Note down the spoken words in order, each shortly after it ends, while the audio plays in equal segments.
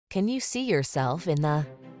Can you see yourself in the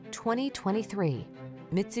 2023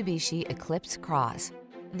 Mitsubishi Eclipse Cross?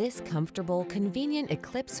 This comfortable, convenient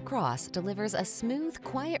Eclipse Cross delivers a smooth,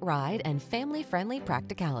 quiet ride and family-friendly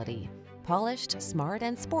practicality. Polished, smart,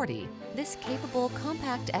 and sporty, this capable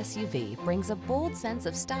compact SUV brings a bold sense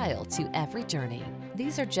of style to every journey.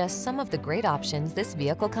 These are just some of the great options this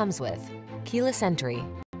vehicle comes with: keyless entry,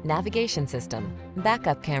 navigation system,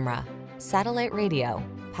 backup camera, satellite radio,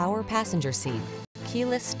 power passenger seat,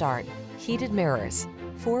 keyless start, heated mirrors,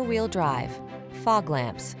 four-wheel drive, fog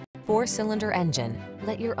lamps, four-cylinder engine.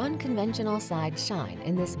 Let your unconventional side shine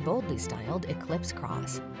in this boldly styled Eclipse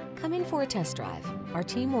Cross. Come in for a test drive. Our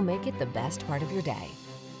team will make it the best part of your day.